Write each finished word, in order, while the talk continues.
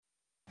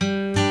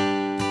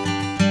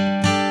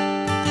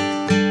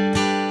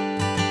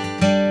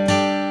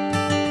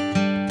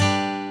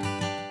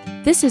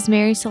This is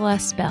Mary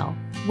Celeste Bell.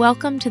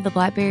 Welcome to the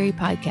Blackberry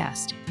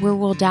podcast, where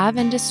we'll dive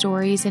into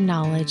stories and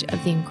knowledge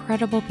of the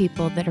incredible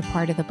people that are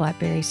part of the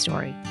Blackberry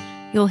story.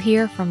 You'll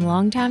hear from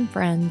longtime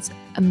friends,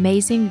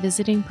 amazing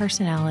visiting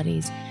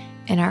personalities,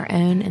 and our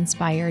own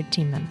inspired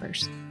team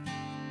members.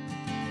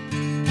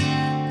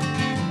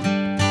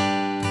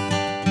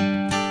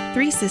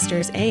 Three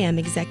Sisters AM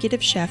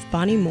executive chef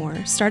Bonnie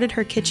Moore started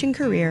her kitchen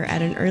career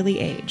at an early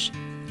age.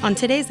 On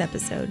today's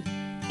episode,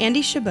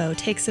 Andy Chabot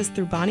takes us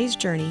through Bonnie's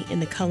journey in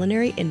the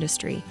culinary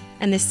industry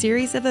and the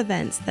series of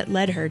events that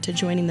led her to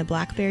joining the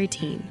Blackberry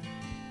team.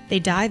 They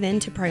dive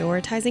into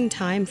prioritizing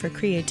time for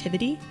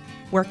creativity,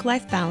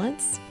 work-life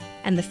balance,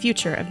 and the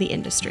future of the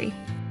industry.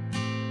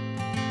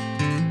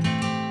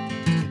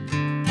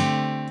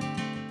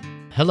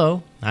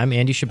 Hello, I'm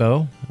Andy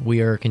Chabot.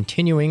 We are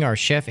continuing our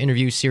chef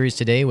interview series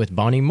today with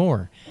Bonnie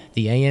Moore,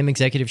 the AM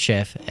executive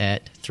chef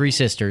at Three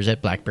Sisters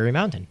at Blackberry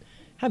Mountain.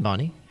 Hi,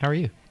 Bonnie. How are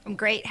you? I'm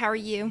great. How are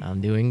you?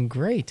 I'm doing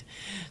great.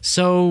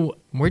 So,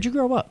 where'd you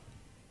grow up?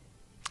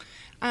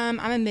 I'm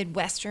a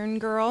Midwestern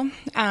girl.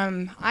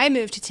 I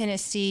moved to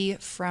Tennessee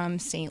from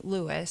St.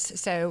 Louis.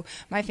 So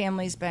my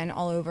family's been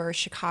all over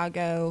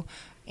Chicago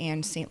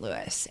and St.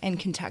 Louis and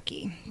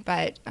Kentucky.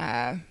 But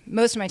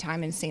most of my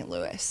time in St.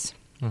 Louis.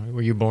 All right,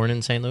 were you born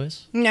in St.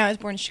 Louis? No, I was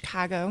born in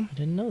Chicago. I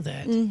didn't know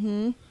that.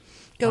 Mm-hmm.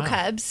 Go Wow.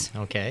 Cubs.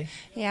 Okay.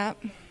 Yeah.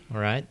 All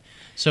right.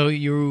 So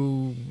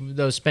you,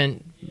 though,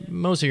 spent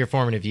most of your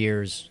formative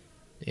years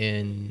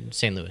in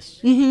St. Louis?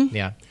 Mm-hmm.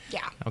 Yeah.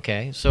 Yeah.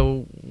 Okay.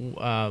 So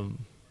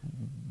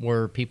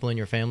were people in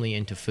your family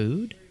into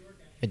food?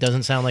 It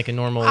doesn't sound like a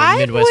normal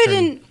Midwestern... I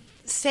wouldn't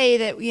say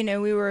that, we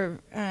were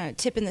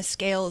tipping the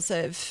scales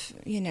of,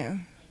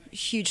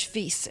 huge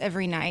feasts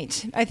every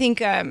night. I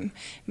think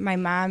my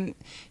mom...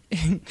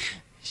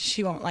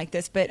 She won't like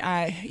this, but,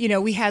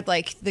 we had,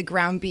 like, the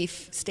ground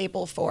beef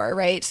staple for,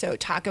 right? So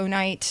taco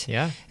night,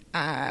 Yeah.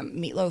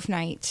 Meatloaf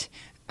night.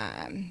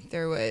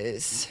 There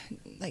was,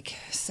 like,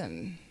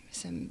 some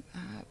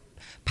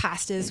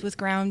pastas with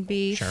ground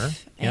beef Sure.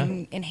 Yeah.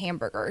 and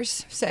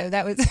hamburgers. So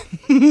that was...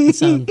 That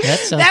sounds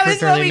That was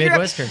fairly what we grew up-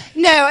 Midwestern.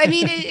 No, I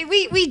mean,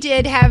 we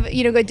did have,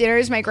 good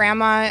dinners. My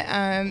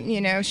grandma,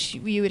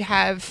 we would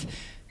have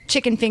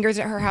chicken fingers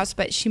at her house,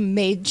 but she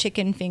made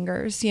chicken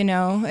fingers, So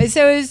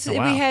it was, Oh,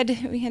 wow.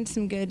 we had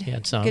some good, You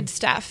had some? good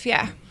stuff.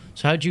 Yeah.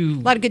 So how'd you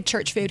A lot of good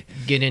church food.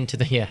 get into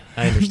the... Yeah,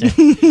 I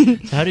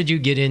understand. So how did you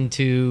get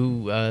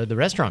into the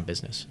restaurant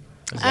business?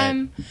 Was that-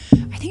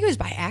 I think it was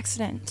by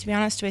accident, to be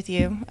honest with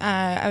you.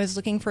 I was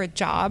looking for a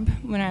job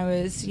when I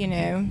was,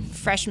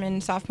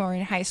 freshman, sophomore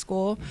in high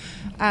school.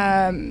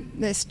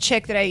 This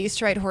chick that I used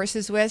to ride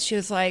horses with, she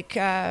was like,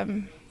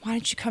 why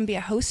don't you come be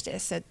a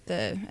hostess at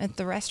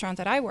the restaurant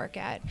that I work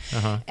at?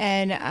 Uh-huh.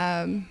 And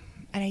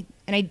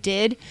I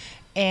did.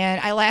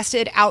 And I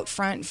lasted out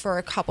front for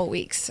a couple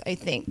weeks, I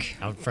think.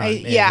 Out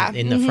front? Yeah.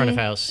 In the front of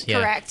house? Yeah.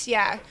 Correct,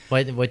 yeah.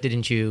 What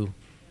didn't you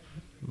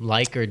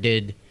like, or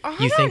did you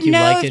think I don't you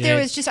know liked if it? there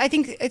was just, I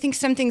think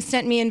something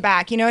sent me in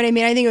back. You know what I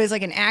mean? I think it was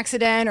like an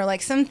accident or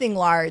like something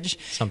large.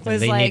 Something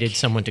was they like, needed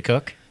someone to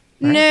cook?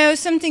 Right? No,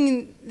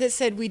 something that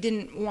said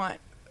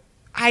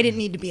I didn't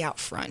need to be out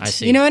front. I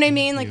see. You know what I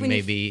mean? Like you when may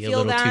you be feel a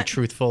little that. too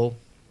truthful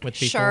with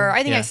people. Sure,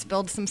 I think Yeah. I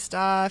spilled some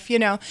stuff,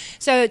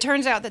 So it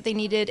turns out that they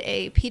needed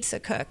a pizza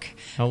cook.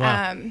 Oh,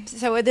 wow.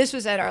 So this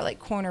was at our like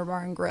corner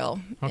bar and grill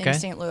Okay. in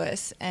St.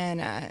 Louis,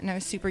 and I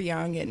was super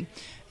young, and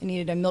I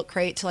needed a milk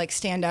crate to like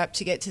stand up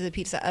to get to the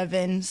pizza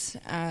ovens,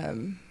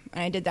 and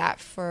I did that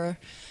that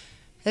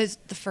was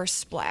the first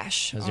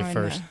splash. That was your on,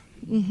 first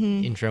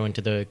intro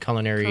into the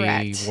culinary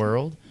Correct.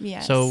 world?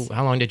 Yes. So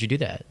how long did you do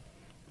that?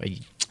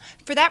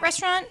 For that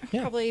restaurant,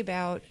 Yeah. probably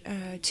about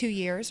 2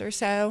 years or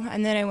so.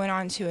 And then I went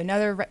on to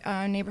another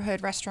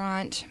neighborhood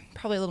restaurant,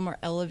 probably a little more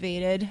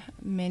elevated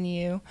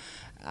menu.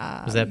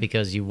 Was that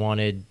because you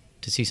wanted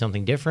to see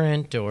something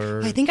different,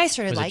 or I think I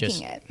started was liking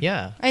just- it.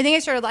 Yeah. I think I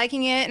started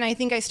liking it, and I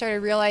think I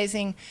started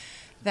realizing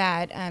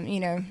that,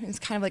 it's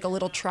kind of like a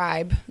little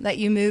tribe that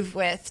you move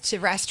with to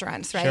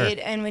restaurants, right?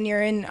 Sure. And when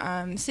you're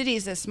in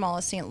cities as small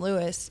as St.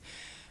 Louis,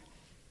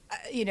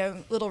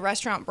 little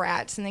restaurant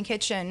brats in the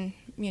kitchen,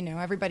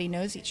 everybody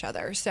knows each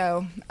other.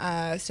 So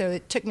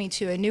it took me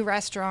to a new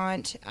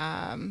restaurant,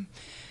 and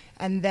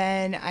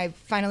then I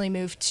finally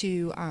moved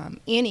to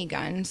Annie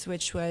Guns,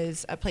 which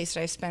was a place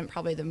that I spent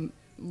probably the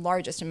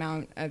largest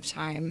amount of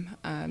time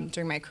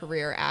during my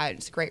career at.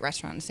 It's a great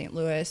restaurant in St.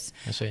 Louis.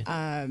 I see.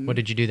 What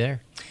did you do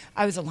there?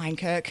 I was a line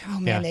cook. Oh,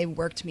 man, Yeah. they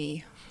worked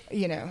me.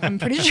 I'm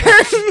pretty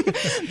sure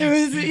there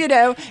was,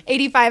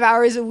 85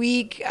 hours a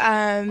week.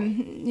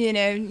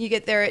 You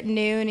get there at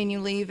noon and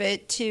you leave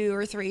at 2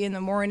 or 3 in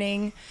the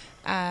morning.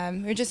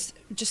 We're just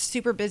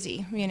super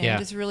busy, Yeah.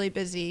 just really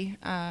busy.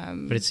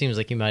 But it seems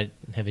like you might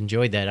have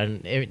enjoyed that.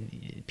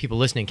 People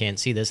listening can't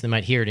see this. They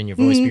might hear it in your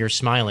voice, but you're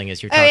smiling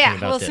as you're talking Oh, yeah.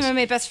 about Well, this. some of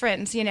my best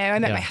friends, I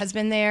met Yeah. my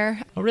husband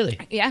there. Oh, really?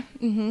 Yeah.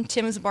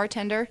 Tim was a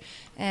bartender,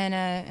 and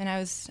I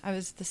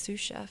was the sous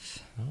chef.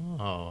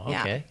 Oh,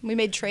 Yeah. okay. We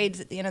made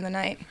trades at the end of the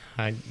night.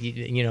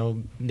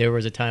 There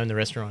was a time in the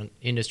restaurant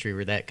industry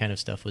where that kind of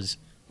stuff was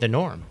the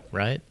norm,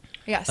 right?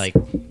 Yes. Like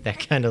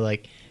that kind of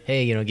like,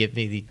 hey, give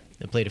me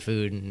a plate of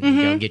food and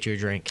go get you a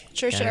drink.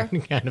 Sure.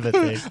 Kind of a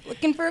thing.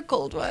 Looking for a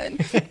cold one.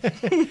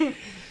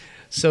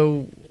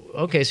 So,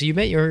 okay, so you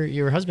met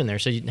your husband there.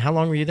 So how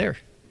long were you there?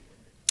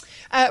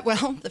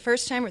 Well, the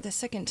first time or the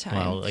second time?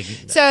 Well,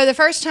 so the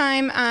first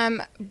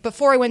time,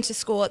 before I went to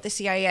school at the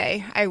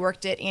CIA, I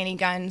worked at Annie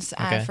Gunn's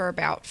for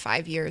about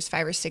 5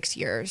 or 6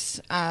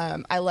 years.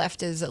 I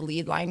left as a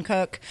lead line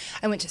cook.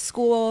 I went to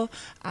school.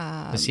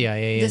 The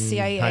CIA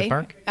in Hyde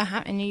Park?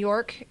 In New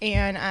York.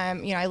 And,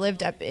 I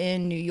lived up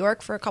in New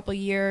York for a couple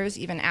years,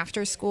 even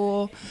after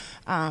school.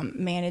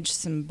 Managed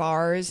some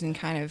bars and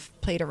kind of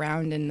played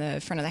around in the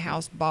front of the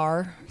house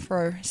bar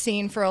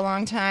scene for a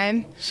long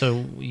time.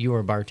 So you were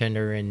a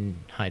bartender in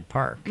Hyde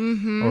Park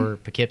or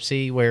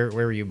Poughkeepsie? Where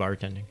were you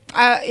bartending?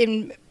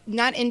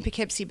 Not in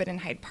Poughkeepsie, but in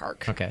Hyde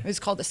Park. Okay. It was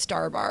called the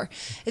Star Bar.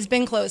 It's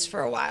been closed for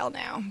a while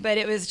now, but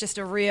it was just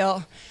a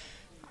real,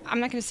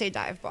 I'm not going to say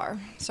dive bar.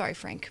 Sorry,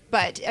 Frank.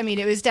 But,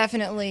 it was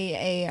definitely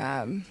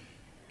a...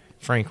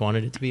 Frank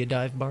wanted it to be a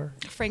dive bar?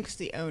 Frank's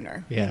the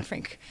owner. Yeah. And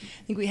Frank,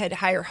 I think we had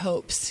higher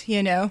hopes,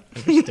 Understood.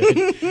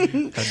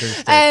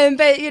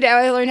 But,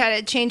 I learned how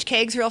to change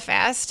kegs real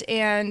fast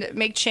and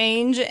make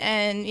change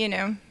and,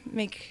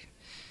 make...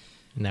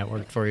 And that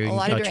worked for you? A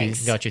lot of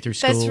drinks. Got you through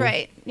school? That's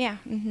right, yeah.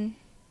 Mm-hmm.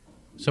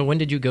 So when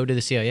did you go to the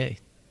CIA?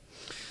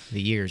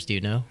 The years, do you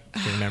know? Do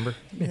you remember?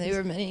 They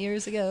were many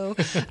years ago.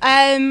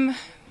 Well,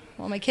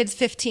 my kid's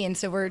 15,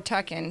 so we're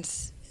talking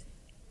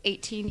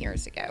 18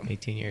 years ago.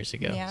 18 years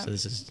ago. Yeah. So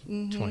this is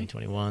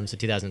 2021, so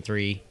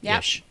 2003-ish.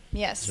 Yep.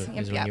 Yes.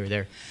 Is when you were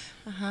there.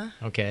 Uh-huh.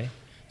 Okay.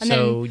 And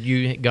so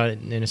you got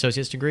an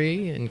associate's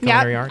degree in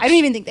culinary arts? I don't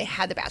even think they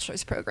had the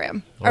bachelor's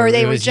program. Or Or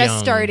they it were was just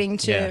young. starting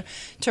Yeah.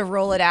 to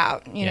roll it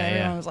out. Yeah,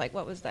 Everyone yeah. was like,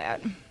 what was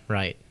that?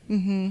 Right.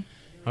 Mm-hmm.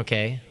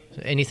 Okay.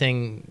 So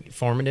anything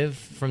formative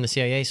from the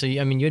CIA? So,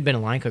 you had been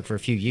a line cook for a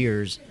few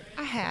years.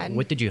 I had.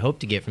 What did you hope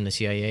to get from the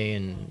CIA,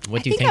 and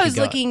what do I you think think I was you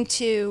got? looking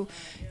to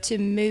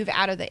move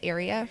out of the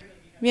area.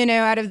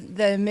 Out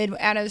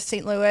of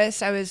St.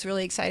 Louis. I was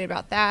really excited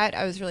about that.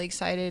 I was really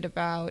excited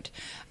about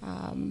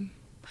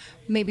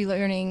maybe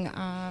learning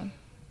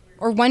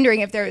or wondering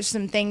if there was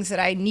some things that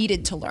I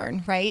needed to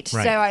learn, right? So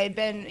I had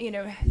been,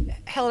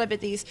 held up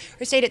at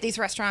stayed at these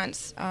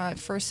restaurants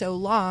for so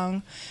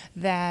long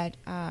that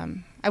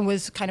I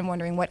was kind of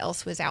wondering what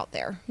else was out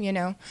there,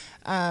 and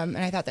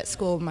I thought that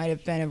school might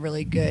have been a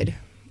really good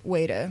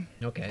way to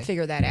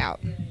figure that out.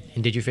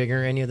 And did you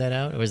figure any of that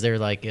out? Or was there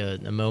like a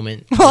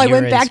moment? Well, I when you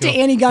were went in back to school?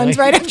 Annie Gunn's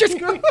right after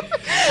school.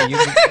 So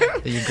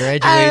you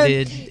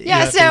graduated.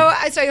 So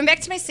I went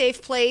back to my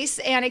safe place,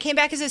 and I came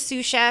back as a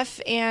sous chef,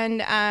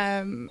 and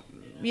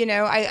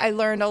I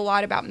learned a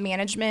lot about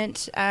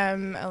management. I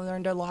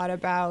learned a lot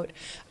about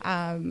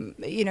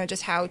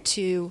just how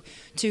to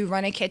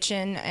run a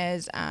kitchen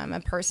as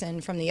a person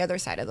from the other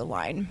side of the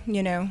line.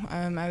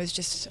 I was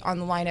just on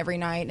the line every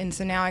night, and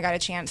so now I got a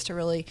chance to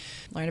really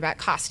learn about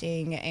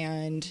costing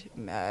and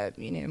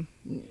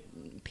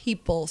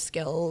people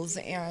skills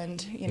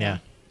and Yeah.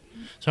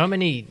 So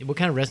what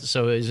kind of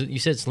you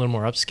said it's a little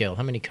more upscale.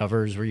 How many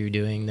covers were you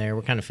doing there?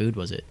 What kind of food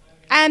was it?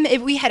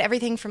 We had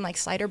everything from like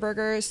slider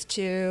burgers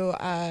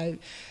to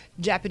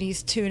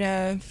Japanese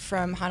tuna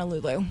from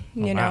Honolulu.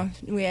 Wow.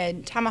 We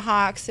had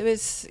tomahawks. It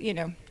was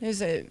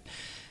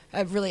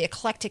a really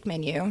eclectic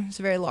menu. It's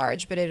very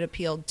large, but it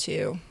appealed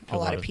to a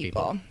lot of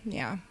people.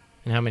 Yeah.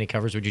 And how many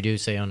covers would you do,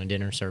 say, on a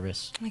dinner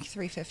service? Like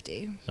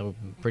 350. So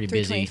pretty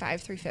busy.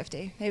 325,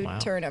 350. They would Wow.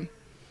 turn them.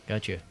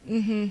 Gotcha.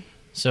 Mm-hmm.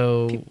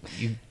 So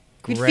you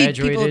We'd feed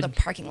people in graduated. the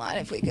parking lot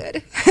if we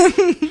could.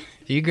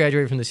 So you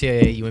graduated from the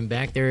CIA. You went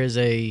back there as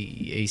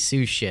a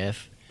sous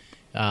chef.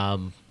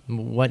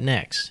 What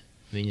next?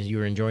 You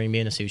were enjoying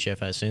being a sous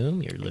chef, I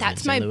assume. You're living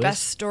That's in my St. Louis.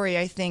 best story,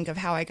 I think, of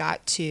how I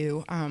got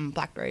to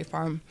Blackberry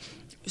Farm.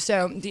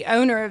 So the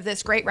owner of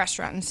this great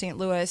restaurant in St.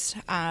 Louis,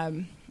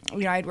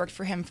 I'd worked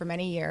for him for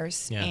many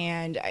years, Yeah.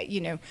 and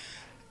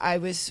I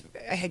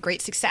had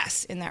great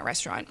success in that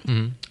restaurant.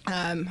 Mm-hmm.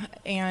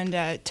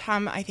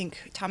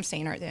 Tom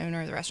Sainert, the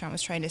owner of the restaurant,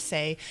 was trying to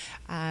say,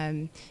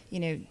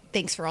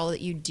 thanks for all that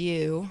you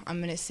do. I'm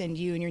going to send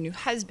you and your new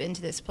husband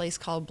to this place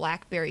called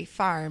Blackberry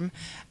Farm.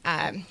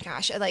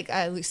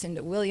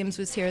 Lucinda Williams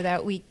was here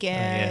that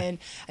weekend.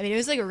 Yeah. It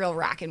was like a real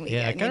rockin'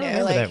 weekend. Yeah, I kind of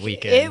remember that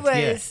weekend.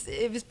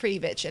 It was pretty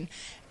bitchin'.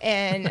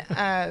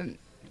 And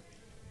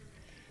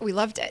we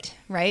loved it,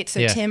 right? So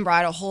Yeah. Tim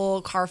brought a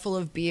whole car full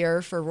of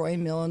beer for Roy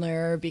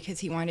Milner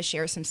because he wanted to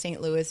share some St.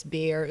 Louis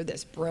beer.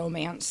 This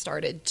bromance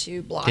started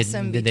to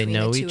blossom Did they between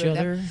know the two each of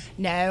other? them.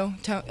 No.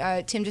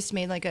 Tim just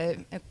made like a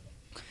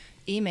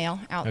email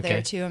out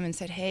there to him and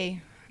said,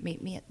 hey,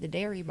 meet me at the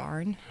dairy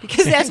barn,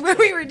 because that's where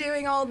we were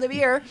doing all the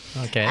beer.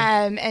 Okay.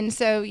 And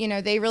so,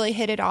 they really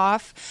hit it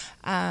off.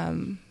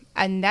 And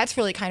that's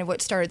really kind of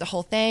what started the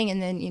whole thing.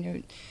 And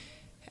then,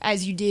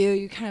 as you do,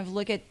 you kind of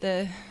look at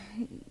the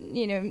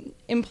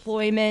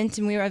employment,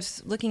 and I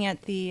was looking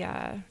at the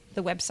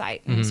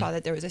website and saw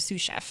that there was a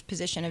sous chef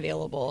position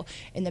available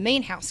in the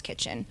main house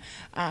kitchen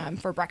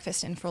for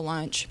breakfast and for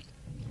lunch.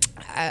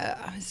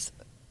 I was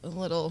a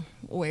little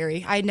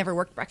wary. I had never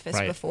worked breakfast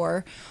Right.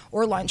 before,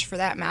 or lunch for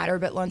that matter,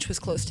 but lunch was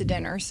close to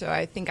dinner, so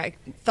I think I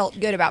felt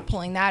good about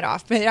pulling that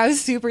off. But I was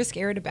super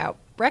scared about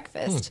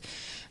breakfast.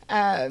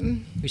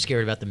 You're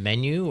scared about the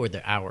menu or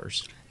the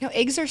hours? No,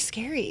 eggs are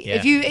scary.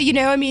 Yeah.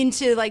 If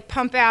to like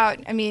pump out,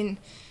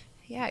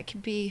 yeah, it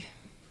could be.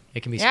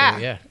 It can be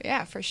scary, yeah.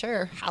 Yeah, for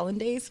sure.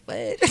 Hollandaise,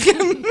 but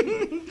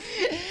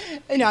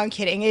no, I'm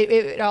kidding.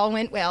 It all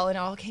went well and it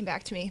all came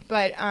back to me.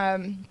 But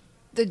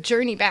the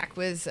journey back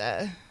was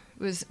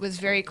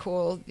very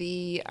cool.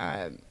 The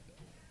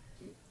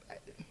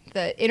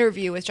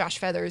interview with Josh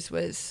Feathers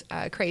was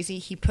crazy.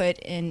 He put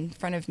in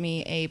front of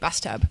me a bus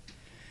tub.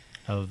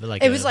 Of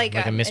like It was like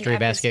a mystery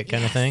basket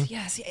kind of thing?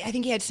 Yes, I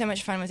think he had so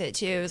much fun with it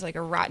too. It was like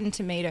a rotten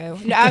tomato.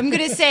 No, I'm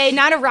going to say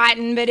not a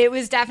rotten, but it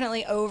was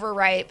definitely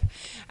overripe.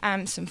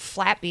 Some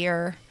flat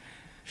beer,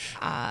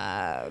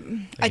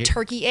 a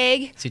turkey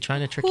egg. Is he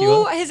trying to trick you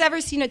Who up? has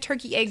ever seen a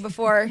turkey egg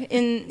before?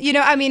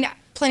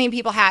 Plenty of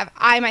people have.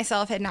 I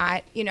myself had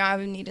not. I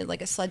needed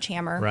like a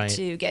sledgehammer Right.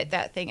 to get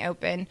that thing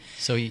open.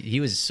 So he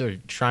was sort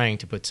of trying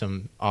to put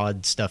some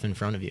odd stuff in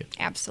front of you.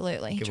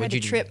 Absolutely. He Okay, tried to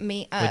trip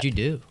me up. What'd you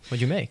do? What'd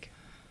you make?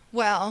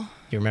 Well,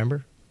 You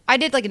remember? I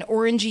did like an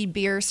orangey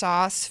beer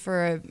sauce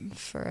for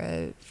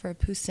a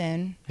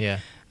poussin. Yeah.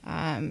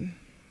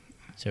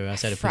 So I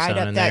said a Fried poussin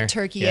up in that there.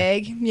 turkey Yeah.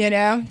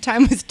 egg.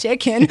 Time was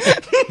ticking.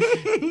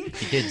 You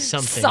did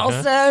something.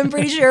 Salsa, Huh? I'm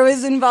pretty sure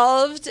was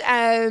involved.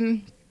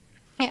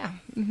 Yeah.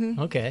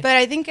 Okay. But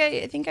I think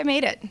I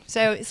made it.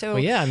 So well,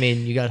 yeah. I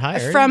mean, you got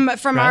hired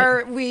from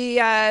right? we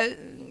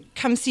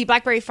come see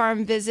Blackberry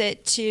Farm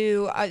visit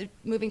to a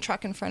moving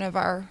truck in front of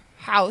our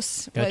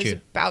house Got was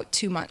you. about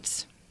 2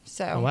 months.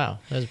 So Oh wow,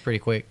 that was a pretty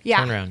quick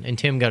Yeah. turnaround. And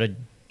Tim got a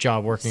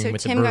job working So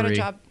with Tim the brewery. got a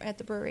job at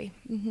the brewery.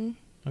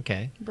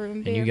 Okay. Brew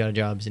and And you beer. got a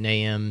job as an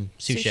AM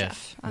sous Sous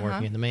chef, chef,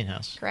 working in the main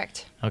house.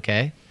 Correct.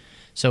 Okay.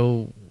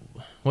 So,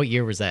 what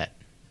year was that?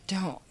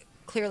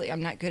 Clearly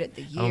I'm not good at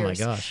the years. Oh my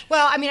gosh.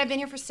 Well, I've been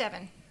here for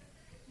 7.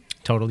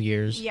 Total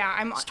years? Yeah,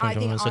 It's I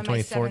think 2021, on so my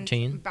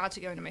 2014? 7th, about to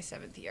go into my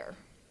 7th year.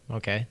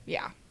 Okay.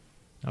 Yeah.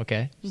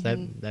 Okay.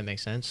 So that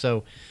makes sense.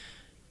 So,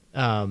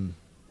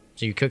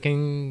 so you're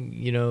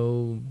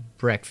cooking,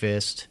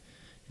 breakfast.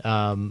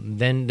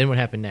 Then what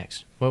happened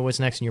next? What's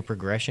next in your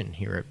progression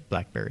here at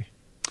Blackberry?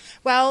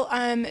 Well,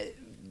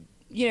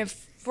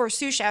 for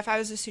sous chef, I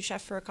was a sous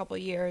chef for a couple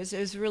of years. It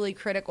was really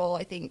critical,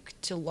 I think,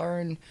 to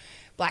learn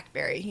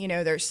Blackberry.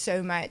 There's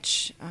so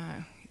much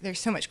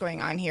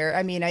going on here.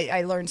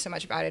 I learn so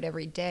much about it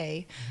every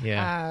day.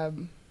 Yeah.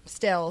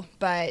 Still,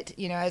 but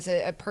as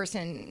a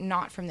person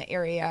not from the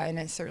area,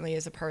 and certainly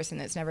as a person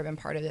that's never been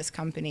part of this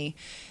company,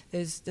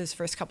 those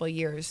first couple of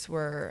years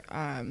were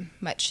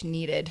much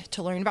needed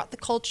to learn about the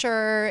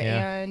culture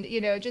and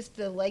just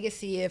the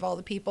legacy of all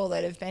the people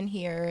that have been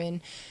here,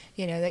 and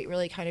that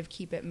really kind of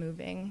keep it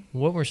moving.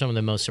 What were some of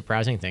the most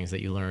surprising things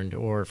that you learned,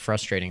 or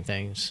frustrating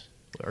things?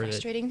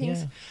 Frustrating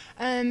things.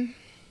 Yeah.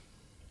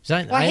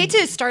 I hate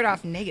to start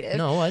off negative.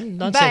 No, I'm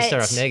not saying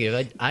start off but-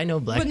 negative. I know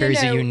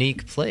Blackberry's a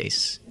unique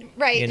place.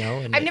 Right.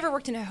 And I've never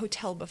worked in a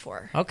hotel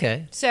before.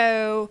 Okay.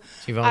 So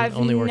you've I've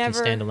only worked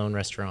never- in standalone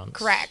restaurants.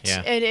 Correct.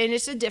 Yeah. And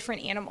it's a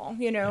different animal,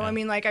 Yeah.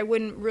 I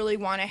wouldn't really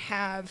want to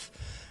have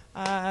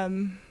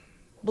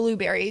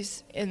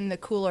blueberries in the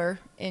cooler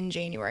in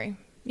January.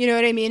 You know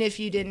what I mean? If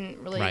you didn't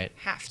really Right.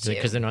 have to.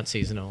 Because they're not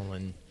seasonal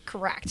and...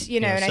 Correct.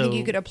 Yeah, and I think so-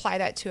 you could apply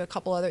that to a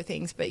couple other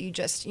things, but you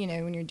just,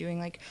 when you're doing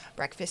like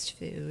breakfast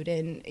food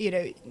and,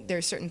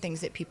 there's certain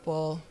things that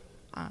people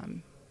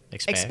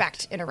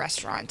expect in a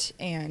restaurant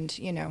and,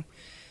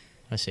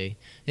 I see.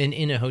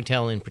 In a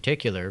hotel in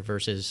particular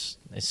versus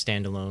a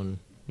standalone,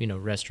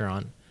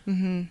 restaurant,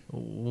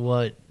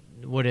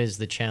 what is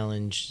the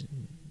challenge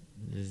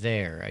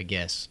there, I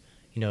guess?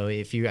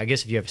 If you have a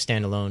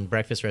standalone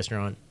breakfast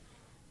restaurant,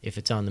 if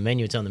it's on the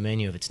menu, it's on the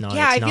menu. If it's not,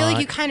 yeah, it's I feel not.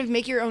 like you kind of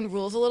make your own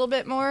rules a little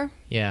bit more.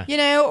 Yeah.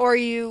 Or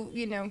you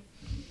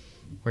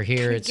Where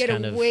here it's get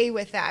kind of... away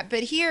with that.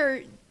 But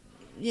here,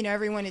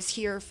 everyone is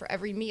here for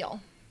every meal.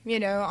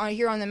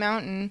 Here on the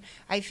mountain,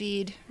 if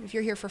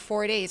you're here for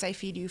 4 days, I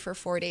feed you for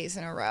 4 days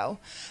in a row.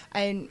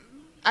 And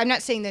I'm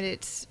not saying that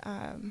it's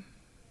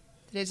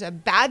a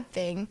bad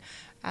thing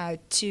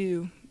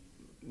to,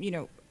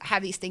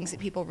 have these things that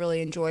people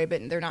really enjoy,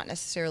 but they're not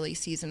necessarily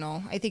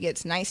seasonal. I think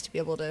it's nice to be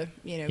able to,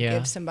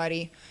 give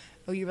somebody,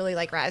 oh, you really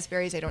like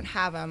raspberries? I don't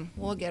have them.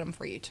 We'll get them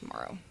for you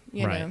tomorrow.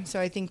 You Right. know? So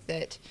I think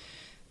that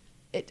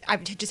I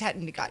just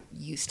hadn't got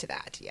used to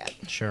that yet.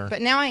 Sure.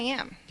 But now I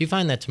am. Do you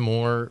find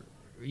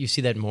you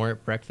see that more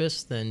at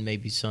breakfast than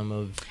maybe some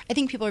of... I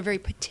think people are very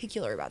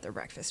particular about their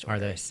breakfast Are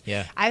they? orders.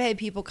 Yeah. I've had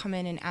people come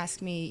in and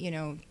ask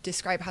me,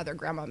 describe how their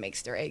grandma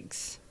makes their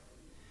eggs.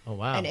 Oh,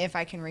 wow. And if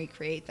I can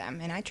recreate them,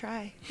 and I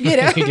try. You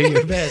do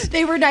your best.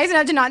 They were nice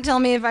enough to not tell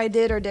me if I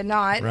did or did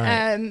not.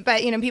 Right.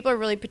 But people are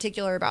really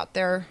particular about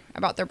their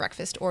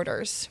breakfast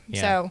orders.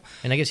 Yeah. So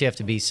And I guess you have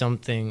to be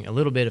a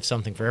little bit of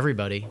something for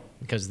everybody,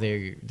 because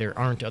there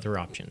aren't other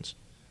options.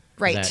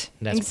 right,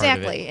 That's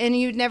exactly. part of it. And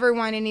you'd never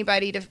want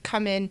anybody to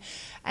come in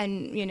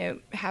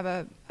and have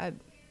a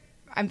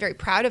I'm very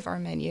proud of our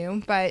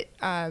menu, but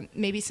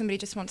maybe somebody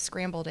just wants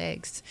scrambled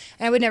eggs.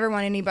 And I would never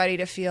want anybody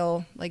to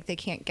feel like they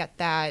can't get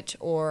that,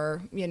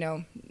 or,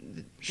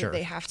 Sure. that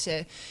they have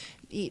to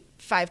eat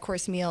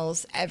 5-course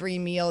meals every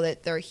meal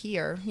that they're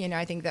here.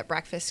 I think that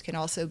breakfast can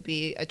also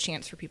be a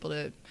chance for people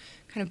to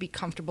kind of be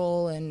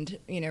comfortable and,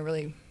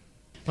 really.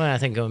 Well, I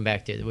think going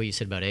back to what you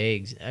said about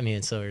eggs, I mean,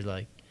 it's sort of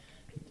like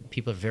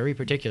people are very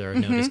particular, I've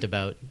noticed,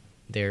 about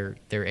their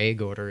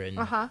egg order, and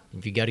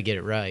if you got to get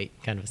it right,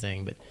 kind of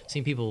thing. But I've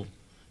seen people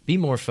be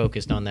more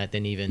focused on that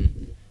than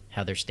even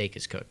how their steak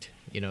is cooked.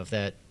 If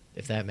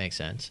that makes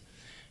sense.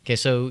 Okay,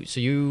 so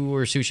you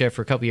were sous chef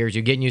for a couple years.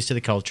 You're getting used to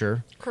the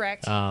culture.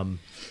 Correct.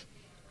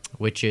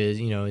 Which is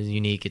is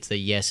unique. It's the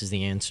yes is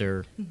the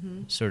answer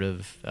sort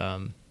of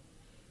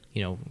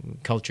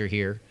culture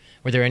here.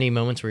 Were there any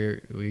moments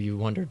where you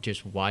wondered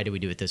just why do we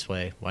do it this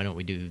way? Why don't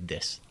we do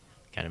this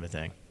kind of a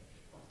thing?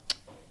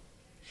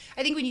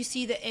 I think when you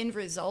see the end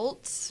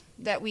results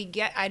that we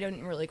get, I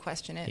don't really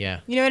question it. Yeah.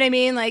 You know what I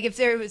mean? Like if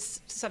there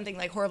was something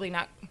like horribly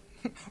not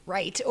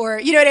right, or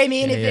you know what I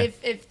mean?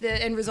 If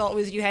the end result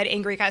was you had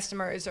angry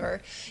customers,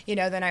 or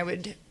then I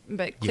would.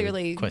 But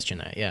clearly, you would question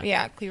that. Yeah.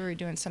 Yeah. Clearly, we're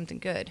doing something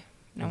good.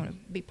 And I want to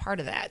be part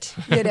of that.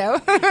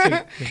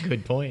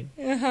 Good point.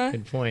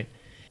 Good point.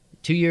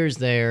 2 years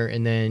there,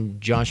 and then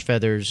Josh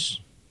Feathers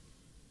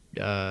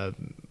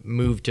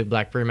moved to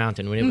Blackberry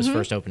Mountain when it was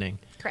first opening.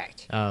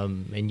 Correct.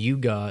 And you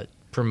got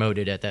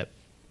promoted at that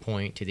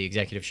point to the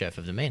executive chef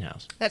of the main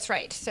house. That's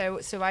right. So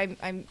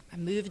I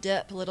moved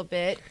up a little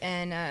bit,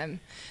 and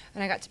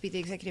I got to be the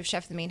executive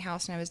chef of the main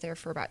house, and I was there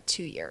for about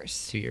 2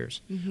 years. 2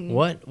 years.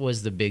 What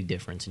was the big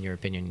difference, in your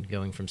opinion,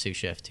 going from sous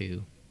chef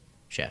to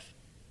chef?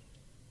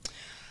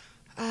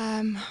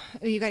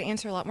 You got to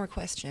answer a lot more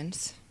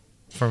questions.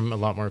 From a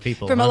lot more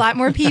people. From a lot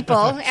more people,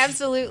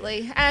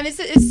 absolutely.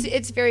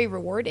 It's very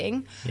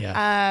rewarding.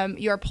 Yeah.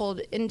 You are pulled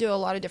into a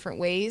lot of different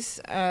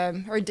ways,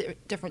 or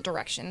different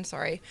directions.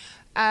 Sorry,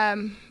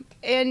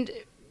 and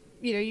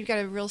you've got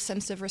a real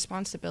sense of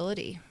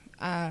responsibility.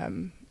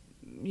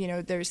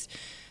 There's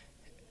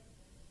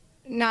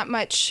not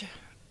much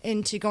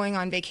into going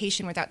on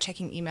vacation without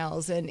checking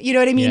emails, and you know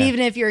what I mean. Yeah. Even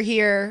if you're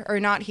here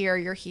or not here,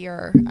 you're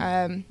here.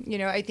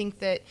 I think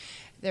that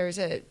there's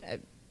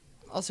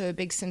also a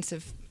big sense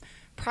of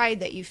pride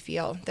that you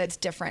feel that's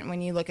different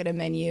when you look at a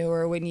menu,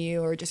 or when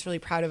you are just really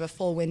proud of a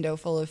full window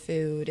full of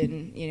food,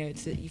 and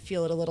you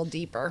feel it a little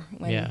deeper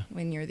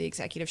when you're the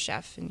executive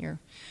chef and you're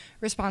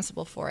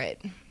responsible for it.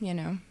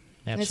 Absolutely.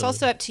 And it's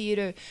also up to you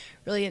to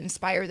really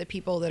inspire the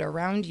people that are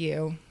around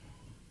you.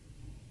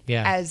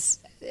 Yeah.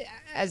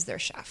 As their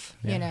chef,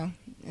 and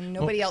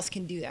nobody else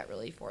can do that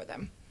really for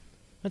them.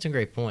 That's a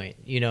great point.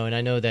 And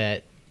I know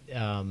that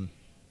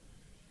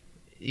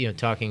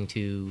talking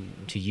to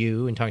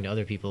you and talking to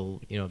other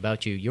people,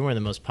 about you, you're one of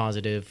the most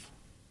positive,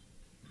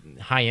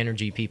 high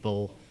energy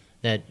people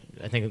that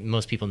I think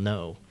most people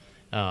know.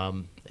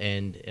 And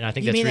I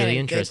think that's really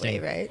interesting.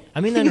 Good way, right?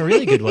 I mean that in a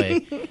really good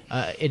way.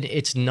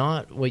 It's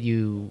not what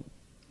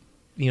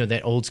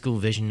that old school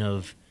vision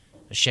of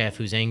a chef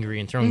who's angry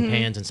and throwing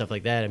pans and stuff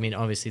like that. I mean,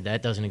 obviously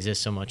that doesn't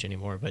exist so much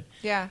anymore, but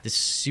this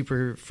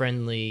super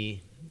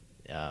friendly,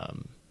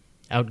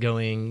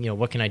 outgoing,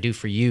 what can I do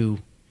for you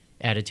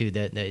attitude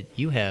that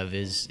you have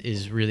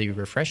is really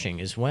refreshing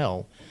as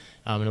well.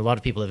 And a lot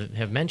of people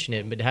have mentioned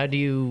it, but how do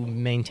you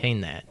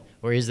maintain that?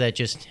 Or is that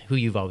just who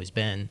you've always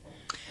been?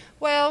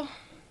 Well,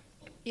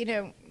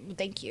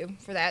 thank you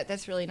for that.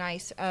 That's really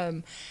nice.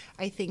 I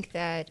think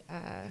that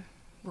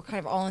we're kind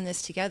of all in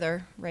this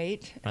together,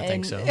 right? I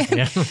think so.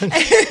 Yeah.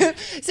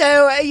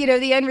 So,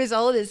 the end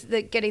result is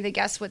that getting the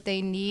guests what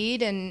they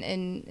need,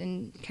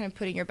 and kind of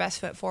putting your best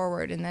foot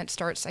forward. And that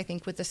starts, I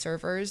think, with the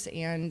servers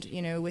and,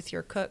 with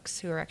your cooks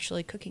who are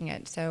actually cooking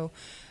it. So,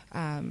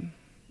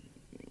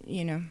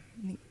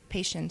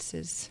 patience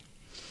is,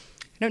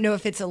 I don't know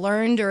if it's a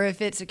learned or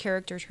if it's a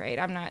character trait.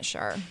 I'm not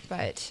sure.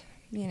 But,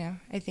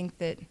 I think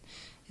that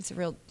it's a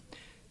real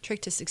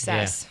trick to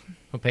success. Yeah.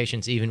 Well,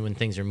 patience even when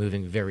things are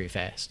moving very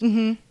fast.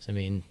 So, I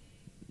mean,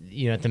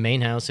 at the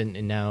main house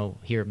and now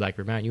here at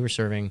Blackberry Mountain, you were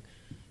serving,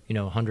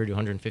 100 to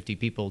 150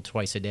 people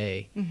twice a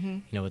day,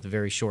 with a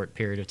very short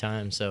period of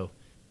time. So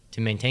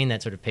to maintain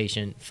that sort of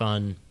patient,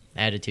 fun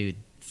attitude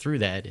through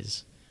that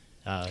is,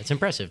 it's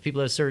impressive.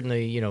 People have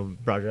certainly,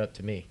 brought it up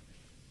to me.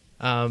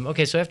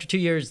 Okay, so after 2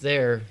 years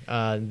there,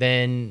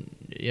 then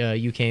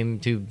you came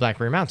to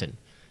Blackberry Mountain.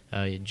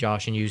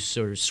 Josh and you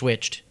sort of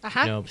switched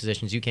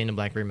positions. You came to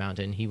Blackberry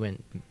Mountain. He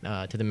went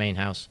to the main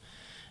house.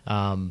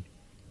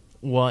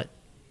 What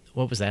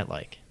was that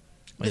like?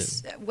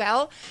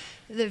 Well,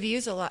 the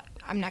view's a lot.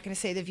 I'm not going to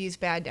say the view's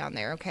bad down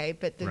there, okay?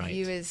 But the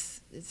view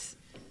is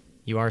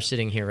You are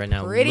sitting here right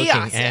now pretty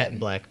looking awesome. at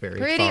Blackberry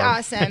Pretty Farm.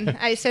 awesome.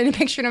 I send a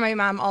picture to my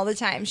mom all the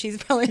time. She's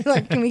probably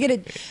like, can we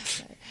get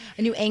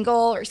a new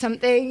angle or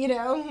something?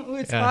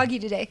 It's foggy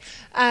today.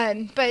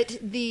 But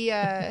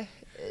the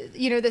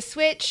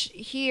switch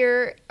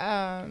here,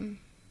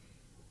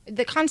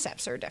 the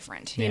concepts are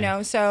different,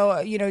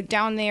 So,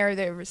 down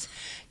there was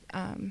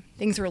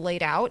things were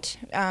laid out.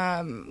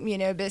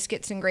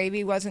 Biscuits and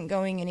gravy wasn't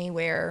going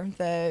anywhere.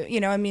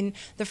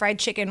 The fried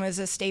chicken was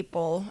a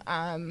staple.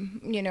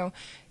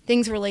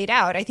 Things were laid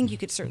out. I think you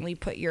could certainly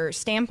put your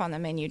stamp on the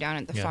menu down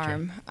at the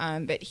farm.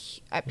 But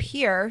up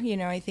here,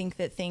 I think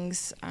that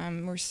things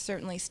were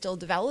certainly still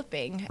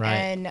developing. Right.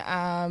 And,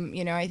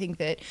 I think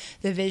that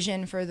the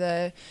vision for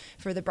the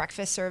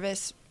breakfast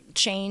service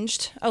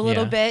changed a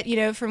little bit,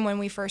 from when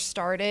we first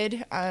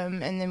started.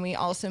 And then we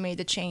also made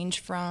the change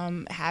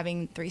from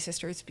having Three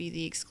Sisters be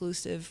the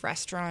exclusive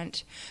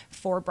restaurant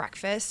for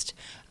breakfast.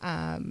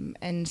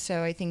 And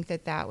so I think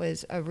that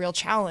was a real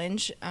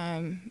challenge.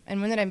 And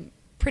one that I'm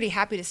pretty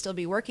happy to still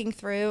be working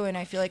through, and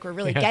I feel like we're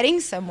really getting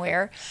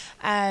somewhere,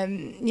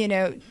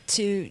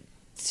 to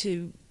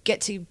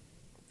get to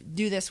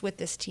do this with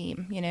this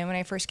team. When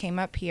I first came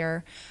up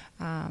here,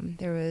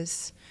 there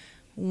was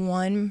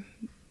one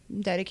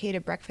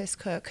dedicated breakfast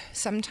cook,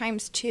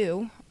 sometimes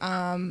two,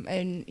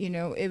 and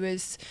it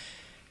was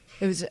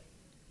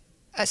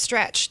a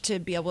stretch to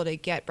be able to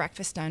get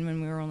breakfast done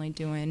when we were only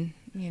doing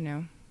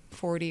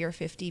 40 or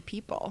 50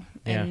 people,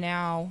 and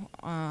now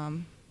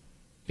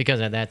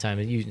because at that time,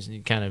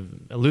 you kind of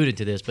alluded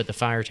to this, but the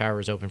fire tower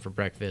was open for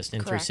breakfast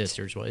and Correct. Three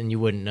Sisters, and you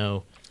wouldn't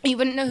know. You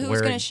wouldn't know who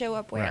was going to show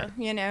up where,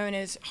 right. And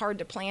it's hard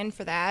to plan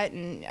for that,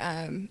 and,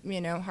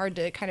 hard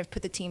to kind of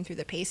put the team through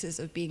the paces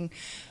of being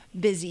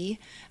busy.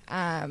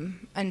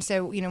 And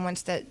so,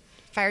 once that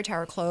fire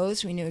tower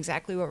closed, we knew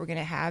exactly what we're going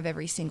to have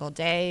every single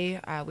day.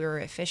 We were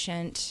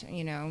efficient,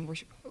 we're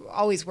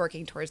always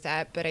working towards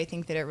that, but I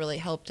think that it really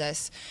helped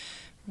us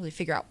really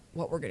figure out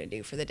what we're going to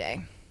do for the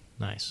day.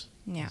 Nice.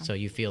 Yeah. So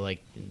you feel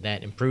like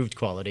that improved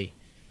quality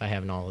by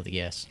having all of the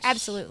guests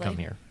Absolutely. come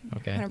here.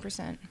 Okay.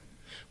 100%.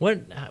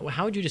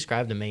 How would you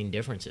describe the main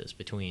differences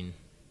between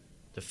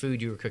the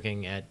food you were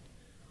cooking at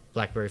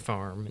Blackberry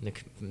Farm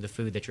and the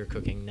food that you're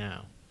cooking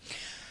now?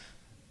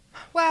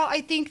 Well,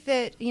 I think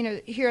that,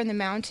 here on the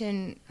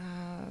mountain,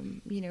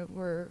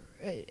 we're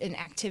an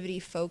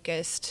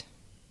activity-focused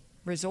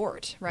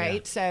resort,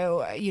 right? Yeah.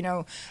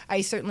 So,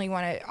 I certainly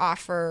want to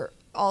offer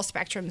all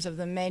spectrums of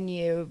the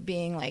menu,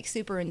 being like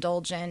super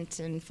indulgent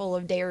and full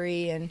of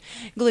dairy and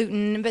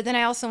gluten. But then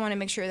I also want to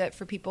make sure that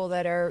for people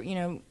that are,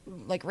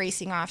 like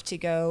racing off to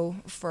go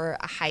for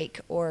a hike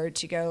or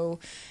to go,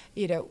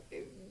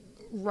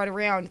 run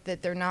around,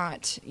 that they're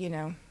not,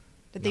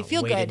 that they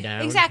feel good.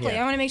 Down. Exactly.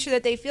 Yeah. I want to make sure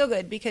that they feel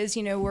good because,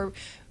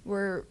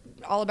 we're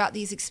all about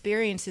these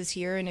experiences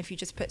here. And if you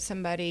just put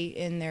somebody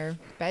in their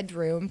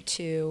bedroom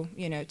to,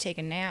 take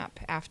a nap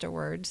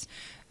afterwards,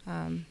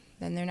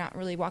 then they're not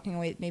really walking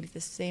away maybe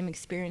the same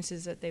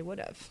experiences that they would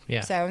have.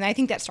 Yeah. So, and I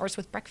think that starts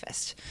with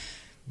breakfast.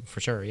 For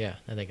sure, yeah.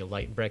 I think a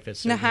light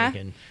breakfast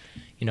certainly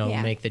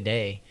can, make the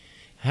day.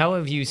 How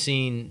have you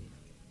seen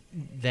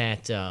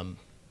that,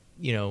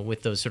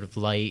 with those sort of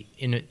light,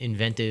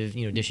 inventive,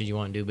 dishes you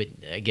want to do, but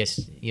I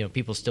guess,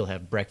 people still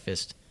have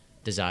breakfast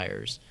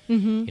desires.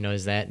 Mm-hmm. Do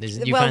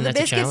you find that's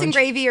a challenge? The biscuits and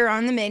gravy are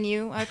on the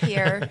menu up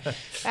here.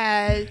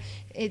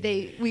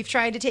 We've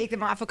tried to take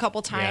them off a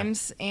couple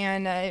times,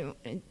 and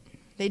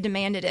they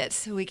demanded it,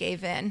 so we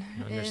gave in.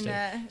 Understood.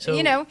 And,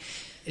 so,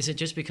 is it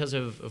just because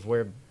of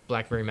where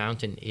Blackberry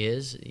Mountain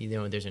is?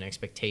 There's an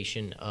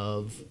expectation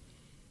of,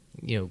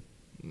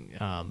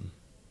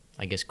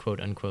 I guess, quote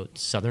unquote,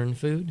 Southern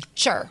food?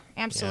 Sure,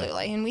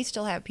 absolutely. Yeah. And we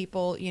still have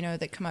people,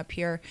 that come up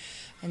here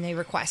and they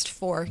request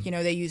for,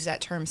 they use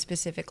that term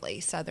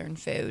specifically, Southern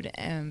food.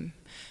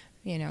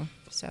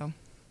 So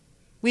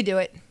we do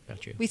it.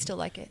 Got you. We still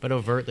like it. But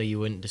overtly, you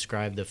wouldn't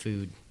describe the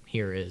food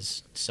here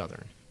as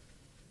Southern.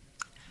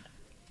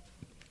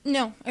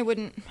 No, I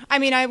wouldn't. I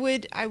mean, I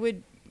would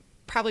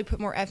probably put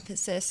more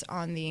emphasis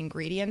on the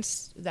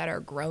ingredients that are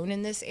grown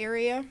in this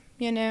area,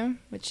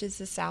 which is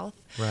the South.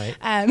 Right.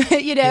 I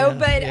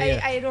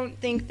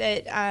don't think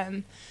that,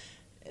 I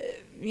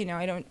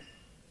don't,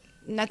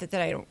 not that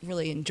I don't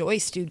really enjoy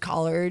stewed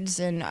collards,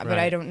 but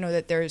I don't know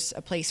that there's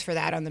a place for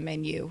that on the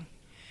menu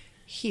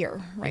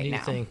here right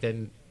now. Do you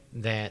think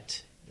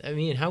that, I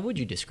mean, how would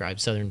you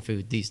describe Southern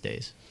food these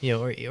days?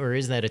 Or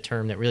is that a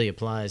term that really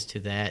applies to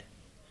that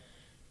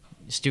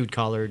stewed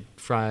collard,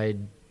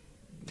 fried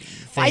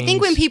things? I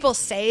think when people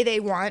say they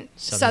want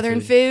Southern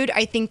food,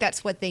 I think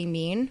that's what they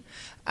mean.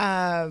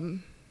 Or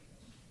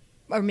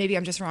maybe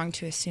I'm just wrong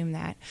to assume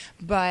that.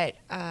 But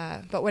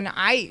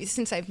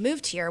since I've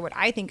moved here, what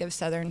I think of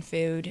Southern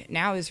food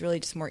now is really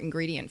just more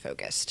ingredient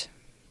focused.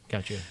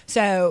 Gotcha.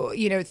 So,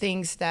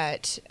 things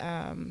that,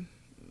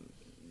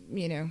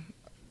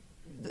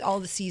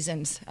 all the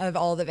seasons of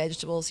all the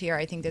vegetables here,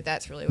 I think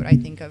that's really what I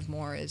think of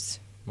more as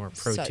more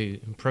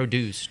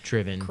produce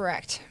driven.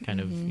 Correct. Kind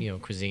of,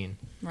 cuisine.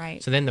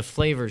 Right. So then the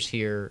flavors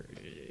here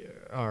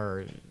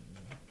are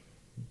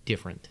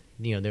different.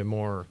 They're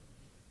more,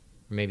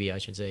 maybe I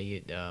should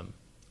say,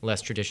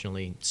 less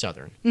traditionally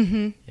Southern.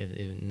 Mm-hmm.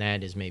 And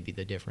that is maybe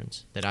the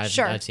difference that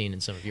I've seen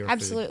in some of your food.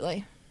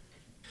 Absolutely.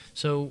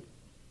 So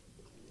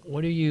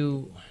what are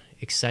you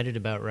excited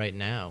about right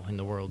now in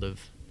the world of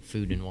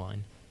food and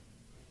wine?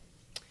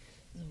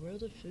 The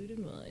world of food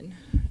and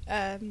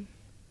wine.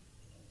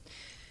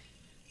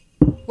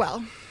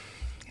 Well,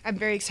 I'm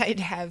very excited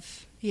to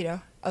have,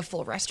 a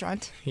full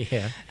restaurant.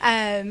 Yeah.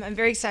 I'm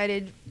very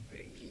excited.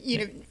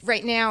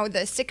 Right now,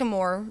 the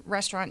Sycamore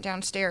restaurant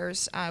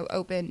downstairs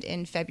opened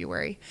in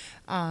February.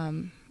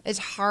 It's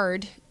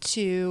hard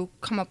to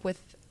come up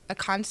with a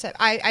concept.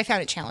 I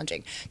found it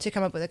challenging to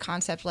come up with a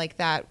concept like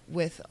that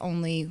with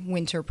only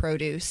winter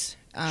produce.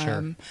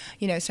 Sure.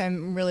 So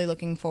I'm really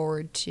looking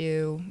forward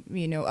to,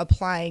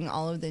 applying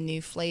all of the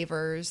new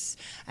flavors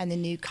and the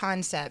new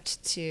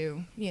concept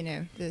to,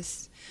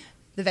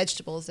 the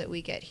vegetables that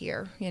we get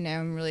here.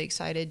 I'm really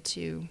excited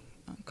to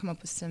come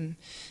up with some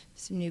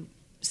new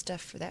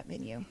stuff for that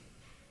menu.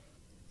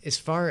 As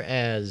far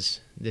as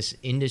this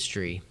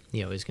industry,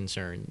 is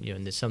concerned,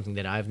 and it's something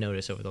that I've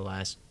noticed over the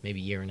last maybe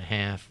year and a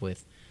half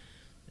with,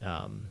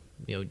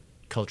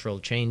 cultural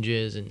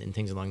changes and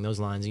things along those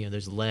lines.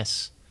 There's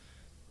less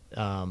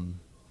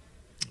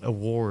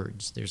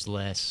awards. There's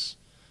less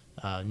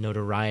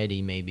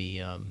notoriety,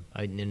 maybe. I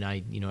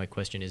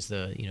question, is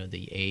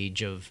the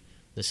age of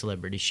the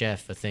celebrity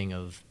chef a thing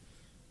of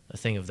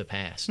the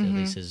past, at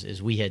least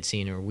as we had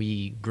seen or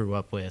we grew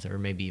up with, or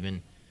maybe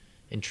even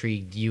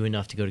intrigued you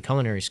enough to go to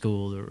culinary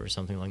school or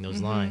something along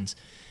those lines.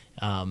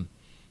 What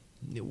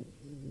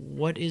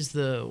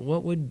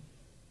would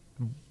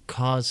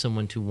cause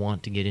someone to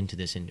want to get into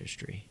this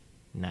industry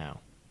now?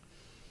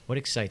 What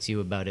excites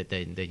you about it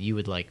that you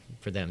would like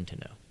for them to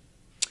know?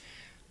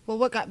 Well,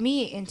 what got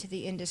me into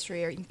the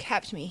industry or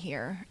kept me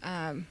here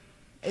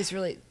is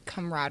really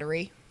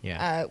camaraderie.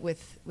 Yeah.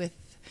 With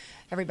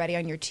everybody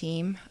on your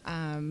team.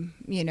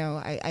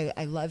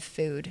 I love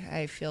food.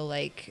 I feel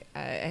like I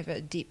have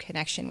a deep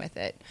connection with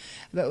it.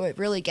 But what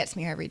really gets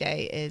me here every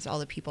day is all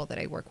the people that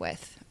I work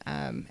with.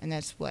 And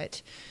that's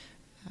what,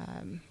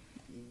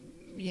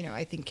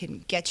 I think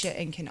can get you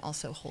and can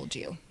also hold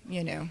you,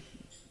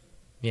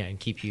 Yeah, and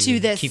keep you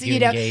engaged.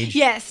 engaged.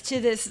 Yes,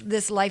 to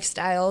this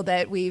lifestyle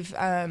that we've,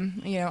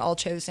 all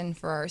chosen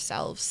for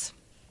ourselves.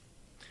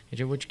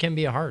 Which can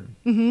be a hard,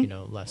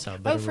 lifestyle,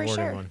 but a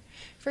rewarding one.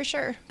 For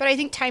sure. But I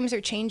think times are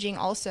changing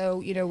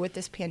also, with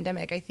this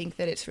pandemic. I think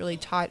that it's really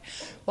taught,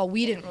 while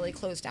we didn't really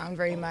close down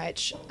very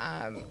much,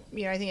 I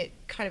think it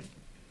kind of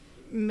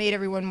made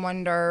everyone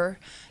wonder,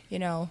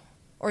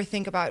 or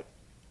think about,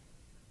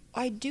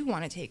 I do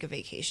want to take a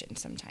vacation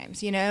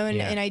sometimes, and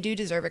I do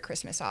deserve a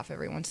Christmas off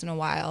every once in a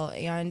while.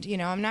 And,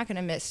 I'm not going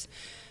to miss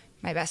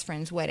my best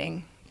friend's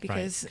wedding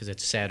because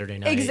it's Saturday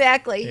night.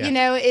 Exactly.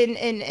 Yeah.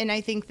 And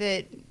I think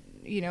that,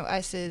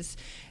 us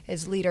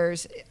as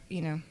leaders,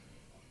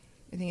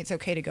 I think it's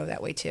okay to go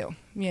that way too,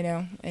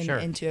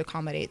 and to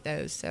accommodate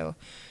those. So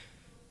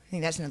I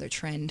think that's another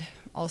trend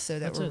also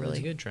that's a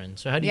good trend.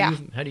 So how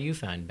do you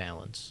find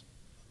balance?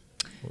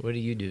 What do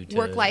you do to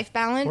work-life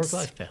balance?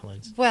 Work-life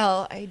balance.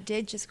 Well, I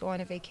did just go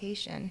on a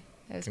vacation.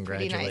 That was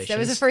pretty nice. That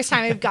was the Congratulations. first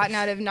time I've gotten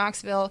out of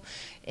Knoxville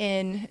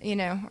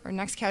or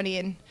Knox County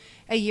in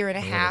a year and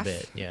a half.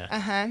 Little bit,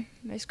 yeah.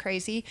 It was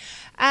crazy.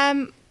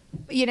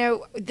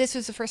 This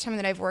was the first time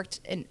that I've worked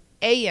an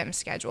AM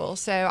schedule.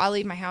 So I'll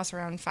leave my house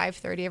around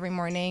 5:30 every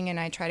morning, and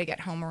I try to get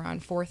home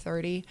around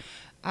 4:30.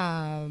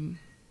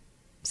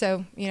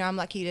 So, I'm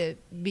lucky to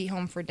be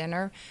home for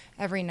dinner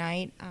every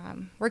night.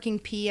 Working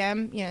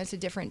PM, it's a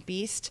different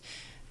beast.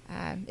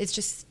 It's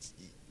just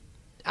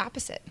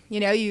opposite.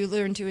 You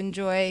learn to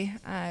enjoy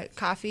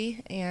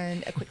coffee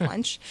and a quick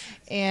lunch,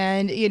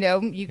 and,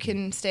 you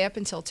can stay up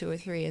until 2 or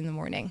 3 in the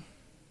morning,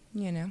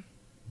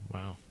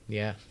 Wow.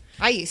 Yeah.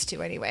 I used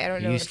to anyway. I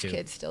don't know if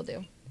kids still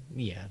do.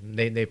 Yeah,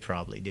 they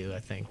probably do, I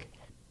think.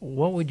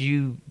 What would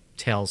you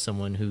tell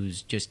someone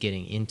who's just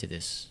getting into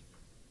this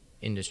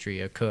industry,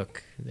 a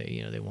cook?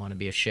 They want to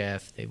be a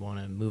chef, they want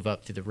to move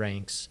up through the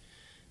ranks.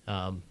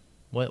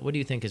 What do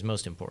you think is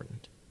most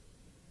important?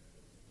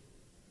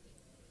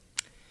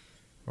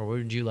 Or what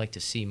would you like to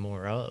see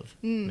more of,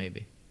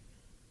 maybe?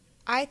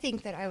 I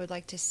think that I would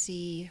like to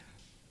see...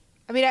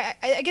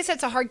 I guess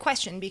that's a hard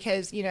question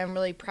because, I'm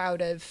really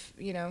proud of,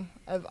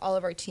 of all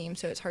of our team,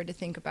 so it's hard to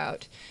think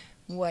about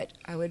what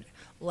I would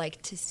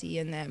like to see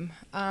in them.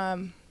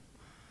 I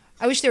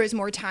wish there was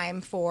more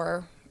time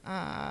for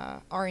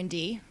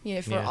R&D,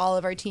 for all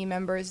of our team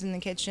members in the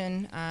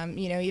kitchen,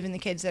 even the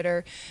kids that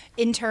are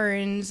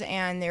interns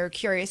and they're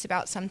curious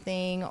about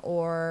something,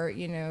 or,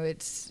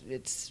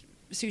 it's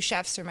sous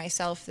chefs or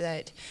myself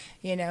that,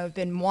 have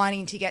been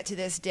wanting to get to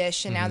this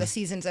dish and now the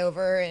season's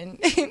over and,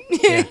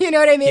 you know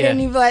what I mean? Yeah.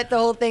 And you've let the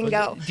whole thing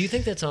go. Do you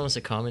think that's almost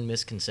a common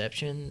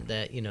misconception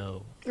that,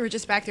 we're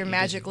just back there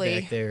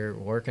magically. Back there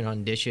working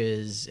on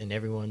dishes and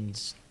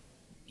everyone's,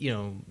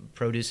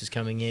 produce is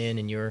coming in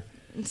and you're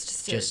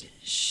it's just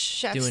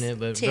chef's doing it,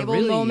 but table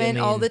really, moment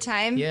all the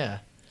time. Yeah.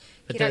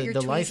 But Get out your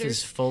the life tweezers.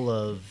 is full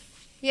of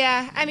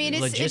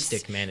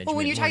logistic management. Well,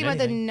 when you're talking about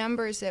the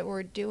numbers that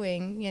we're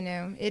doing,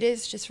 it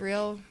is just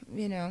real,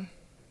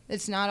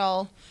 it's not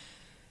all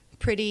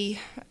pretty,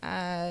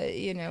 all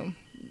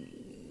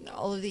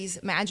of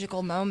these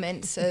magical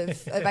moments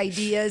of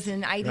ideas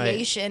and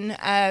ideation.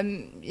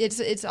 Right.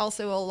 It's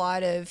also a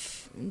lot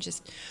of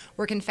just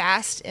working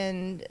fast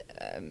and,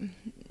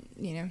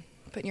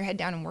 putting your head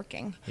down and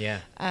working. Yeah.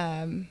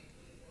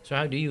 So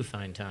how do you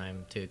find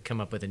time to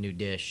come up with a new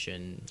dish?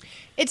 And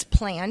It's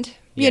planned,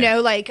 Yeah. you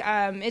know, like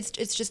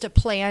it's just a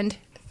planned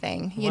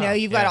thing. You Wow, know,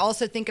 you've got to yeah.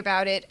 also think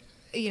about it.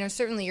 You know,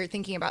 certainly you're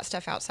thinking about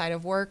stuff outside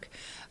of work.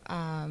 You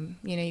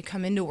know, you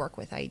come into work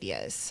with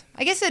ideas.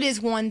 I guess that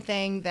is one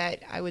thing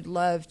that I would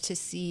love to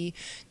see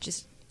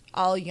just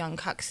all young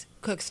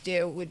cooks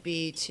do would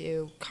be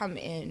to come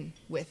in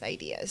with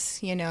ideas,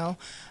 you know,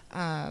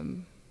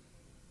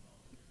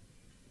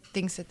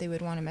 things that they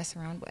would want to mess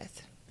around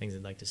with. things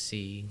I'd like to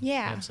see.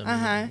 Yeah. Have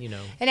something, you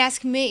know. And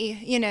ask me,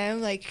 you know,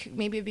 like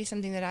maybe it'd be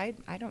something that I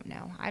don't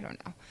know. I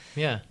don't know.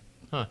 Yeah.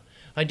 Huh.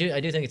 I do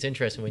think it's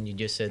interesting when you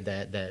just said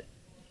that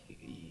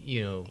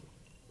you know,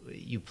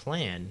 you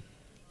plan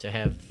to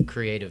have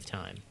creative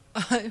time.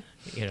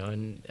 You know,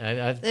 and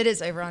I've It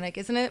is ironic,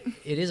 isn't it?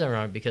 it is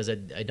ironic because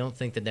I don't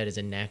think that is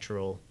a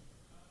natural.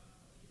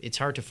 It's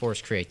hard to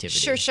force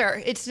creativity.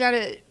 Sure. It's not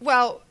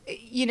well,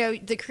 you know,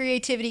 the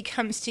creativity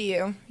comes to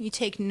you. You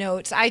take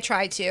notes. I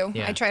try to.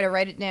 Yeah. I try to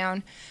write it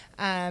down.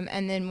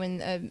 And then when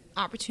an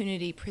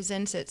opportunity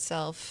presents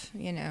itself,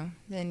 you know,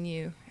 then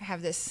you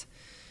have this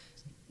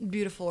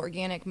beautiful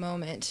organic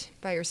moment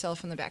by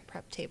yourself on the back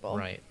prep table.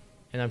 Right.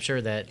 And I'm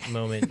sure that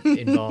moment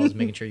involves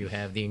making sure you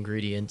have the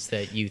ingredients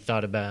that you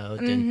thought about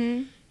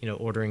and, you know,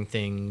 ordering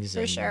things. For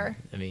and, sure.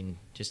 I mean,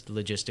 just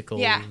logistical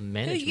Yeah.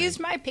 management. Who used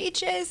my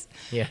peaches?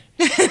 Yeah.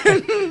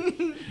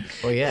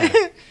 Well, yeah.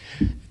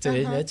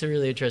 That's a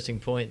really interesting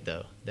point,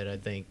 though, that I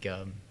think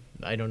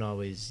I don't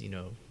always, you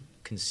know,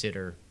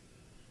 consider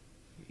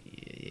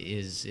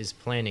is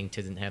planning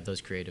to then have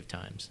those creative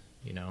times,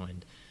 you know,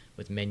 and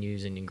with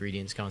menus and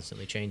ingredients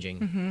constantly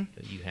changing,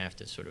 you have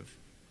to sort of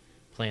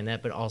plan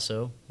that, but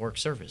also work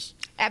service.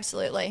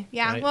 Absolutely.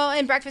 Yeah. Right. Well,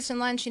 in breakfast and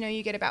lunch, you know,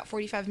 you get about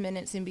 45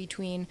 minutes in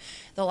between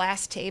the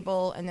last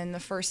table and then the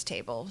first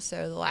table.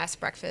 So the last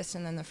breakfast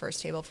and then the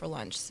first table for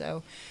lunch.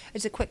 So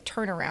it's a quick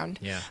turnaround.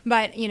 Yeah.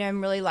 But, you know,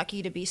 I'm really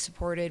lucky to be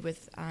supported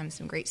with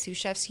some great sous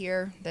chefs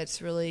here. That's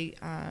really,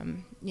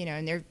 you know,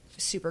 and they're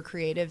super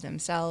creative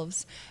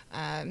themselves.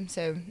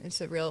 So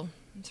it's a real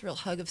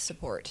hug of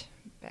support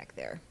back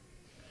there.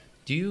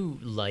 Do you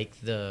like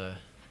the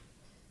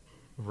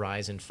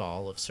rise and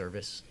fall of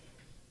service?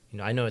 You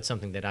know, I know it's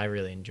something that I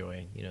really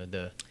enjoy, you know,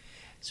 the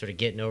sort of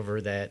getting over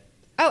that.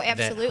 Oh, that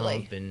absolutely.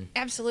 hump and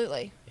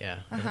Absolutely. yeah.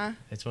 Uh-huh.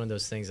 It's one of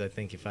those things I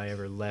think if I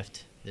ever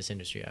left this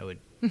industry, I would,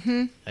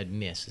 I'd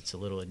miss. It's a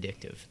little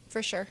addictive,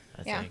 For sure.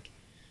 I Yeah. think.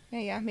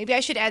 Yeah. Maybe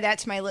I should add that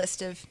to my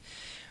list of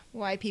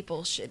why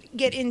people should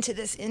get into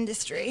this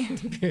industry.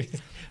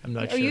 I'm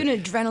not Are sure. you an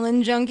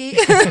adrenaline junkie?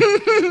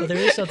 Well, there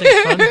is something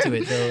fun to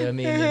it, though. I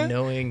mean, in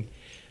knowing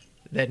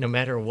that no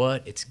matter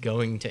what, it's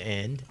going to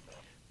end.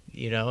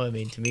 You know, I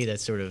mean, to me,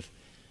 that's sort of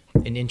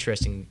an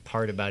interesting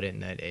part about it, in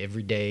that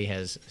every day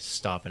has a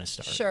stop and a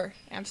start. Sure,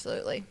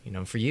 absolutely. You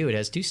know, for you, it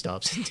has 2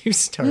 stops and 2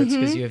 starts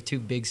because you have 2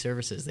 big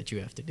services that you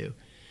have to do.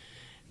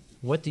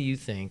 What do you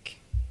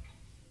think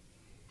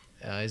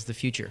is the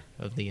future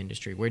of the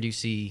industry? Where do you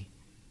see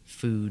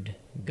food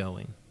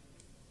going?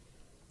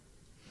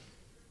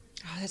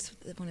 Oh, that's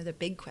one of the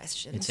big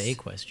questions. It's a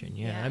question,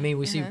 yeah. Yeah, I mean,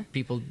 we see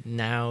people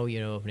now, you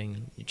know,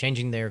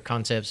 changing their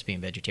concepts, being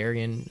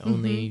vegetarian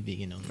only,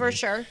 vegan only. For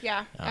sure,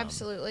 yeah,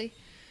 absolutely.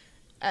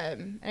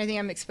 And I think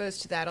I'm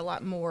exposed to that a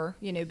lot more,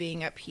 you know,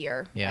 being up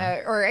here.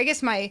 Yeah. Or I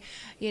guess my,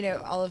 you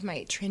know, all of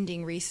my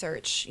trending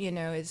research, you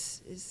know,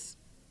 is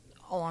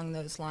along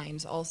those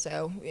lines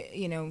also,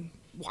 you know,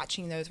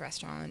 watching those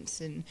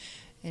restaurants and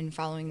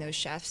following those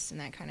chefs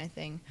and that kind of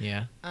thing.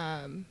 Yeah.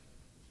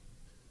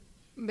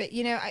 But,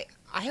 you know,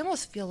 I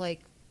almost feel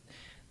like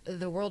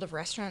the world of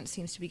restaurants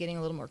seems to be getting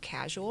a little more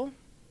casual.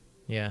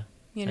 Yeah.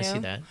 You know? I see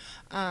that.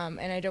 And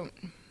I don't,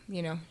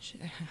 you know,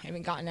 I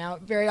haven't gotten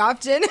out very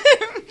often.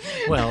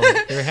 Well,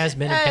 there has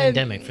been a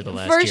pandemic for the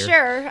last for year.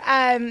 sure.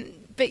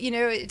 But, you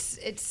know,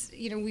 it's,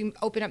 you know, we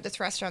open up this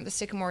restaurant, the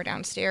Sycamore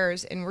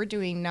downstairs, and we're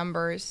doing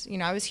numbers. You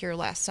know, I was here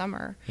last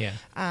summer. Yeah.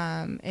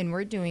 And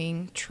we're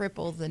doing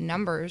triple the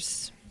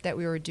numbers that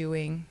we were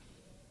doing.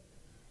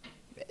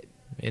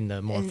 In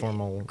the more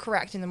formal.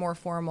 Correct, in the more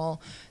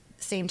formal,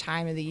 same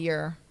time of the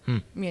year,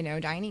 you know,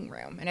 dining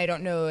room. And I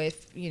don't know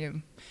if, you know,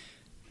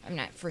 I'm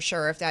not for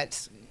sure if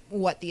that's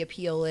what the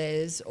appeal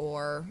is,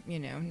 or, you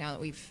know, now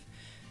that we've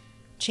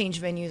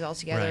changed venues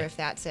altogether, Right. if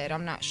that's it.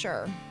 I'm not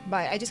sure.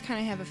 But I just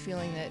kind of have a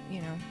feeling that, you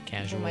know,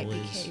 Casual people might be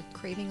is-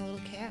 craving a little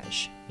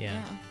cash.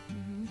 Yeah.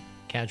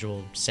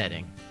 Casual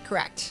setting.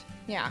 Correct.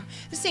 Yeah.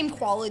 The same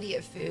quality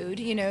of food,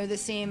 you know, the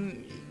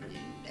same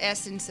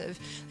essence of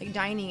like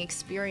dining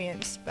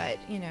experience, but,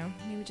 you know,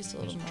 maybe just a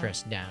little Just more.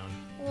 pressed down.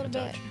 A little a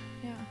bit. touch.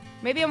 Yeah.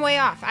 Maybe I'm way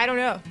off. I don't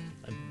know.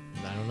 I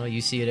don't know.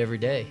 You see it every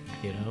day,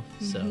 you know?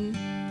 So.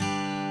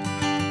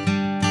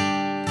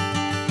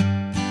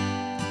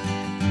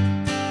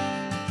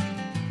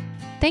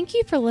 Thank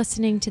you for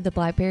listening to the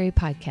Blackberry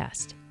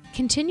Podcast.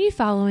 Continue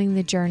following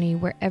the journey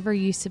wherever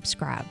you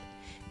subscribe.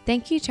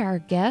 Thank you to our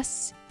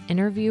guests,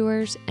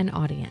 interviewers, and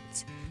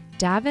audience.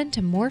 Dive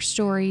into more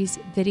stories,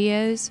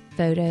 videos,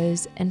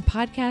 photos, and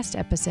podcast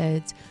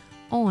episodes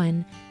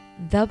on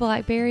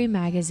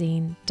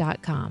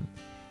theblackberrymagazine.com.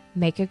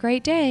 Make a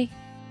great day.